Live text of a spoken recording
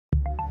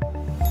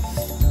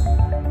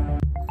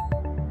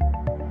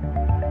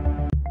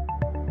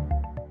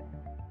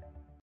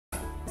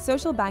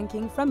Social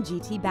banking from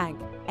GT Bank.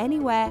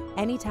 Anywhere,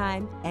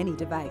 anytime, any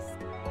device.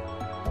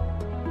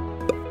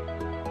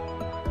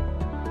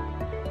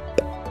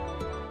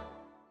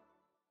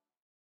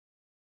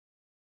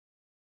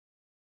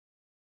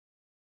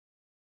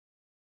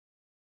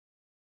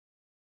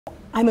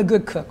 I'm a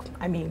good cook.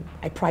 I mean,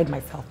 I pride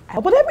myself.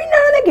 But every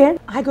now and again,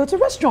 I go to a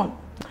restaurant.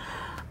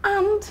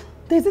 And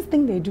there's this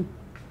thing they do.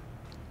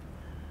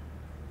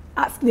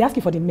 They ask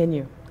you for the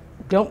menu.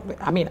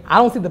 I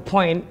don't see the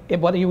point,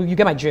 but you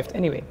get my drift.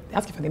 Anyway, they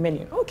ask you for the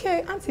menu.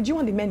 Okay, Auntie, do you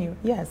want the menu?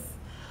 Yes.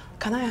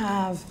 Can I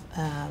have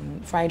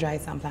fried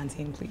rice and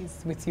plantain,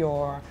 please, with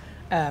your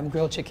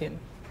grilled chicken?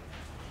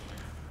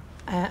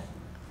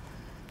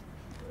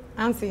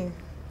 Auntie,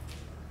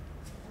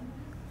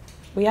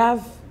 we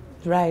have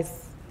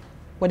rice,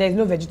 but there's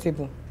no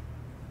vegetable.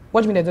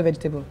 What do you mean there's no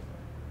vegetable?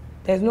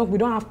 We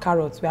don't have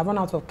carrots. We have run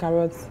out of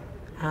carrots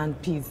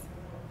and peas.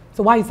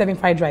 So why are you serving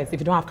fried rice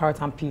if you don't have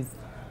carrots and peas?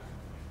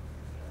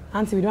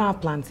 Auntie, we don't have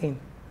plantain.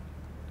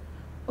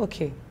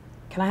 Okay,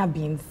 can I have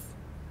beans?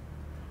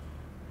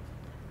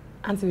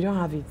 Auntie, we don't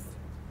have it.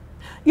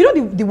 You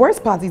know, the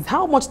worst part is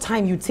how much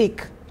time you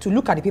take to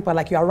look at the paper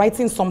like you are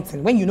writing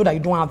something when you know that you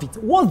don't have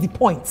it. What's the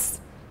point?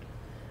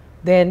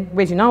 Then,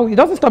 wait, it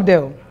doesn't stop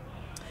there.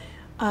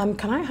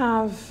 Can I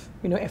have,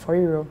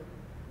 eforiro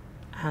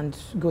and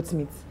goat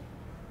meat?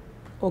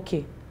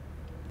 Okay,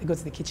 they go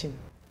to the kitchen.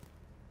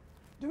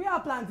 Do we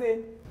have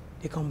plantain?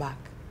 They come back.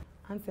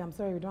 Auntie, I'm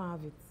sorry, we don't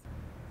have it.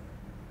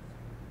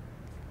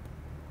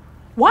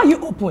 Why are you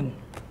open?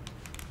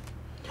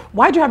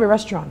 Why do you have a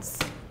restaurant?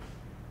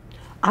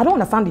 I don't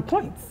understand the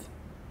point.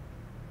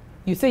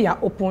 You say you're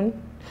open,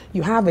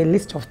 you have a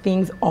list of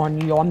things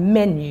on your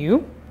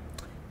menu,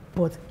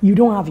 but you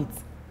don't have it.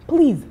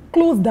 Please,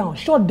 close down,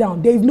 shut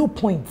down. There is no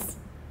point.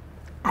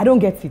 I don't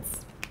get it.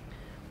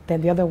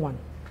 Then the other one,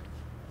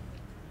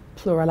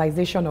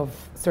 pluralization of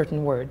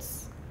certain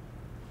words.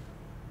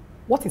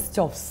 What is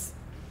stuffs?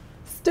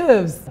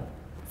 Stoves,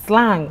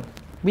 slang,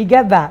 we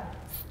get that.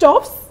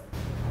 Stuffs?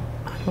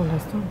 I don't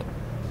understand.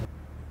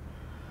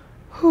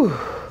 Whew.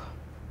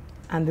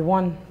 And the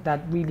one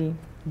that really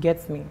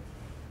gets me,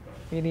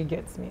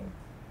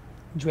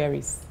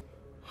 jewelries.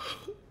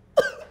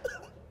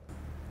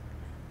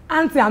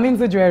 Auntie, I'm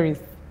into jewelries.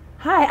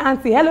 Hi,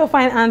 Auntie. Hello,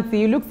 fine Auntie.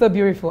 You look so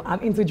beautiful. I'm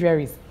into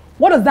jewelries.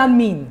 What does that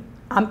mean?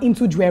 I'm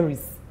into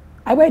jewelries.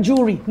 I wear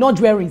jewelry, not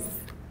jewelries.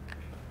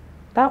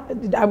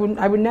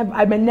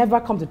 I may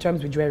never come to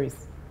terms with jewelries.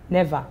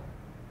 Never.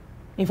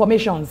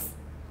 Informations.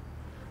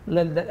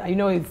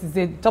 It's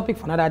a topic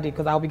for another day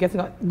because I'll be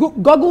getting...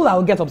 Google,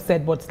 I'll get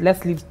upset, but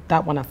let's leave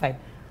that one aside.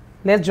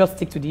 Let's just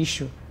stick to the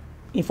issue.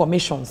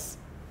 Informations.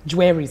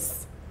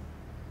 Jewelries.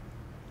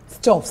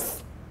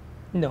 Stuffs.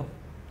 No,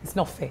 it's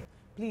not fair.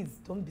 Please,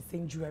 don't be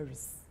saying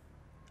jewelries.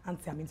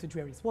 Auntie, I'm into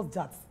jewelries. What's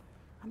that?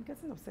 I'm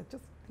getting upset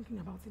just thinking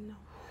about it now.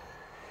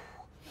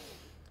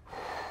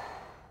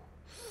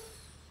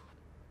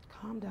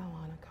 Calm down,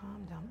 Wana.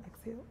 Calm down.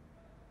 Exhale.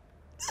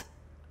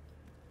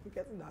 I'm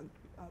getting angry.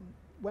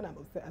 When I'm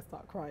upset, I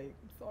start crying.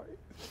 I'm sorry.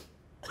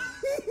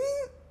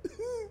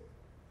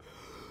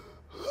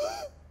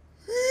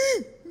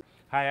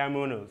 Hi, I'm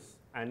Unos.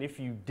 And if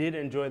you did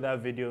enjoy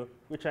that video,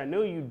 which I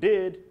know you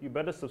did, you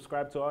better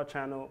subscribe to our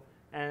channel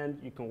and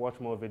you can watch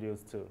more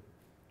videos too.